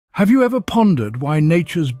Have you ever pondered why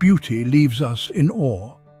nature's beauty leaves us in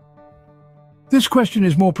awe? This question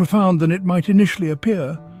is more profound than it might initially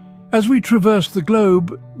appear. As we traverse the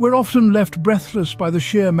globe, we're often left breathless by the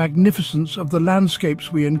sheer magnificence of the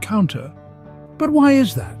landscapes we encounter. But why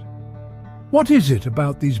is that? What is it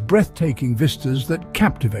about these breathtaking vistas that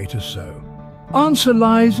captivate us so? Answer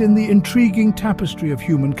lies in the intriguing tapestry of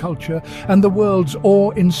human culture and the world's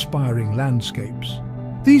awe-inspiring landscapes.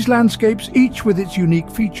 These landscapes, each with its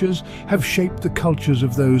unique features, have shaped the cultures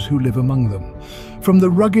of those who live among them. From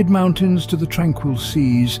the rugged mountains to the tranquil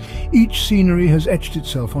seas, each scenery has etched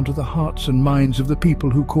itself onto the hearts and minds of the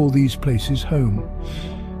people who call these places home.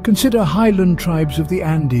 Consider highland tribes of the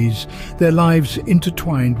Andes, their lives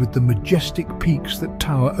intertwined with the majestic peaks that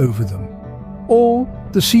tower over them. Or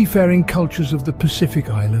the seafaring cultures of the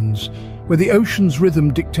Pacific Islands, where the ocean's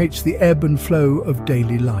rhythm dictates the ebb and flow of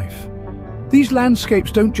daily life. These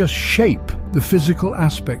landscapes don't just shape the physical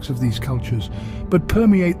aspects of these cultures, but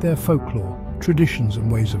permeate their folklore, traditions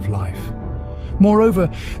and ways of life.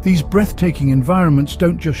 Moreover, these breathtaking environments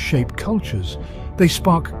don't just shape cultures, they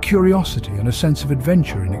spark curiosity and a sense of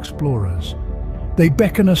adventure in explorers. They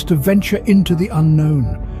beckon us to venture into the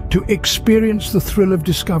unknown, to experience the thrill of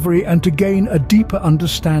discovery and to gain a deeper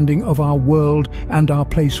understanding of our world and our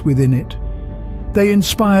place within it. They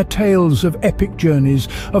inspire tales of epic journeys,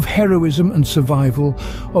 of heroism and survival,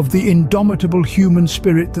 of the indomitable human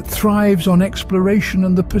spirit that thrives on exploration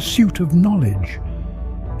and the pursuit of knowledge.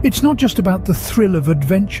 It's not just about the thrill of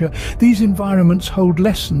adventure. These environments hold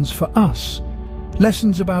lessons for us.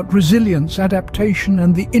 Lessons about resilience, adaptation,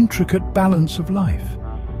 and the intricate balance of life.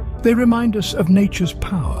 They remind us of nature's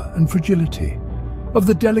power and fragility, of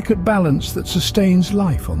the delicate balance that sustains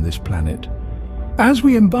life on this planet. As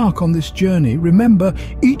we embark on this journey, remember,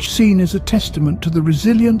 each scene is a testament to the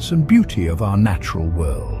resilience and beauty of our natural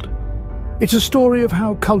world. It's a story of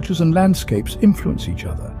how cultures and landscapes influence each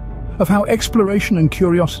other, of how exploration and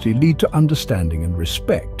curiosity lead to understanding and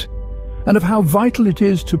respect, and of how vital it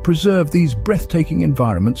is to preserve these breathtaking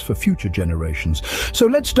environments for future generations. So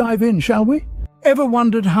let's dive in, shall we? Ever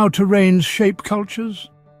wondered how terrains shape cultures?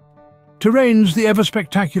 Terrains, the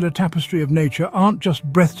ever-spectacular tapestry of nature, aren't just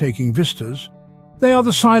breathtaking vistas. They are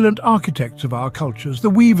the silent architects of our cultures, the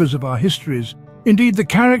weavers of our histories. Indeed, the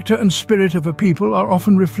character and spirit of a people are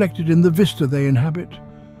often reflected in the vista they inhabit.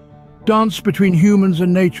 Dance between humans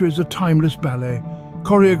and nature is a timeless ballet,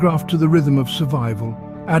 choreographed to the rhythm of survival,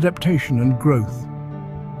 adaptation and growth.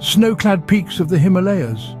 Snow-clad peaks of the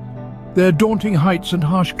Himalayas. Their daunting heights and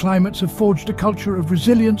harsh climates have forged a culture of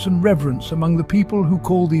resilience and reverence among the people who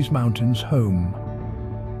call these mountains home.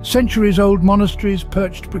 Centuries-old monasteries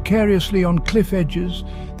perched precariously on cliff edges,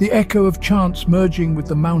 the echo of chants merging with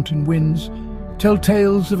the mountain winds, tell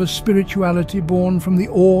tales of a spirituality born from the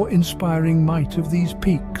awe-inspiring might of these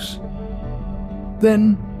peaks.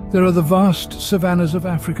 Then there are the vast savannas of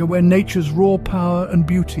Africa, where nature's raw power and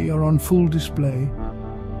beauty are on full display.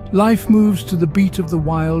 Life moves to the beat of the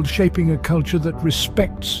wild, shaping a culture that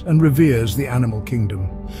respects and reveres the animal kingdom.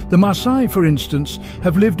 The Maasai, for instance,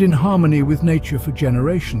 have lived in harmony with nature for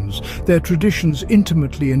generations, their traditions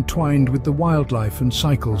intimately entwined with the wildlife and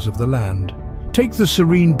cycles of the land. Take the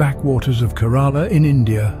serene backwaters of Kerala in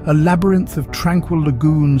India, a labyrinth of tranquil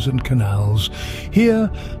lagoons and canals.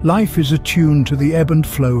 Here, life is attuned to the ebb and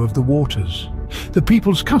flow of the waters. The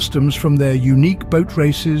people's customs, from their unique boat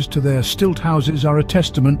races to their stilt houses, are a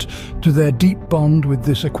testament to their deep bond with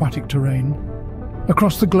this aquatic terrain.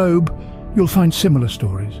 Across the globe, you'll find similar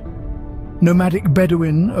stories. Nomadic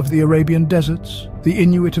Bedouin of the Arabian deserts, the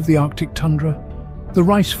Inuit of the Arctic tundra, the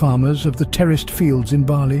rice farmers of the terraced fields in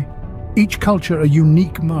Bali, each culture a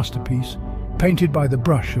unique masterpiece, painted by the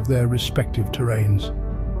brush of their respective terrains.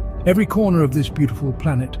 Every corner of this beautiful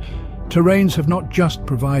planet, terrains have not just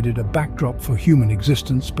provided a backdrop for human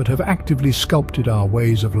existence, but have actively sculpted our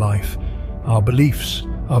ways of life, our beliefs,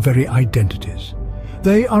 our very identities.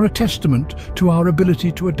 They are a testament to our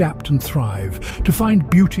ability to adapt and thrive, to find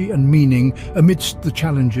beauty and meaning amidst the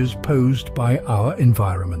challenges posed by our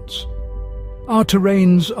environments. Our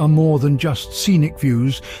terrains are more than just scenic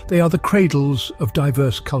views, they are the cradles of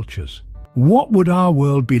diverse cultures. What would our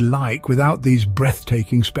world be like without these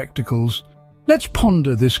breathtaking spectacles? Let's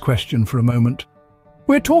ponder this question for a moment.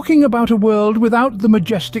 We're talking about a world without the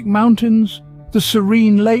majestic mountains, the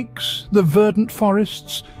serene lakes, the verdant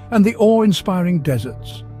forests, and the awe-inspiring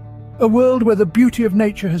deserts. A world where the beauty of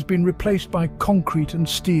nature has been replaced by concrete and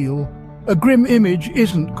steel. A grim image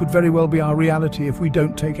could very well be our reality if we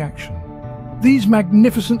don't take action. These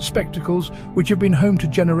magnificent spectacles, which have been home to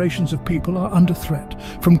generations of people, are under threat.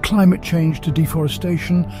 From climate change to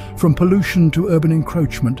deforestation, from pollution to urban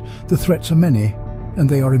encroachment, the threats are many. and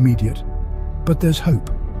they are immediate. But there's hope.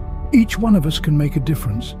 Each one of us can make a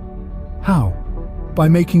difference. How? By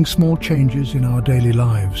making small changes in our daily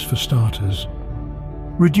lives, for starters.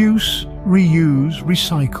 Reduce, reuse,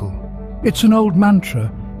 recycle. It's an old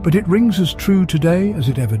mantra, but it rings as true today as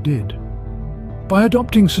it ever did. By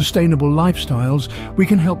adopting sustainable lifestyles, we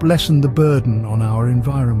can help lessen the burden on our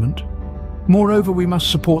environment. Moreover, we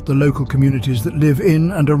must support the local communities that live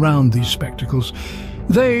in and around these spectacles.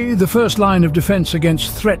 They, the first line of defense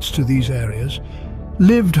against threats to these areas,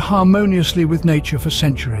 lived harmoniously with nature for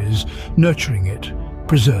centuries, nurturing it,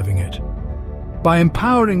 preserving it. By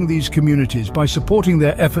empowering these communities, by supporting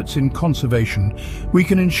their efforts in conservation, we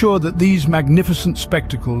can ensure that these magnificent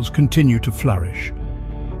spectacles continue to flourish.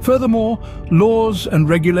 Furthermore, laws and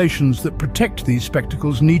regulations that protect these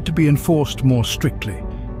spectacles need to be enforced more strictly.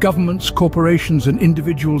 Governments, corporations and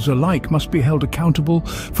individuals alike must be held accountable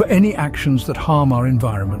for any actions that harm our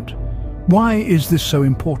environment. Why is this so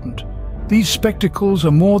important? These spectacles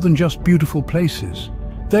are more than just beautiful places.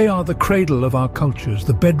 They are the cradle of our cultures,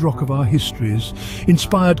 the bedrock of our histories,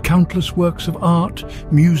 inspired countless works of art,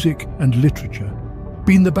 music and literature,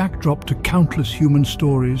 been the backdrop to countless human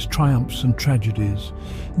stories, triumphs and tragedies.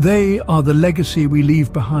 They are the legacy we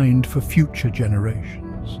leave behind for future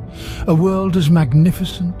generations. A world as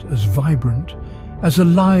magnificent, as vibrant, as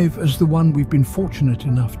alive as the one we've been fortunate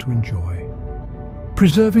enough to enjoy.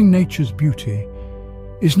 Preserving nature's beauty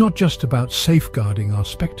is not just about safeguarding our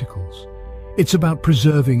spectacles. It's about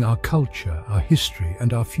preserving our culture, our history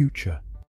and our future.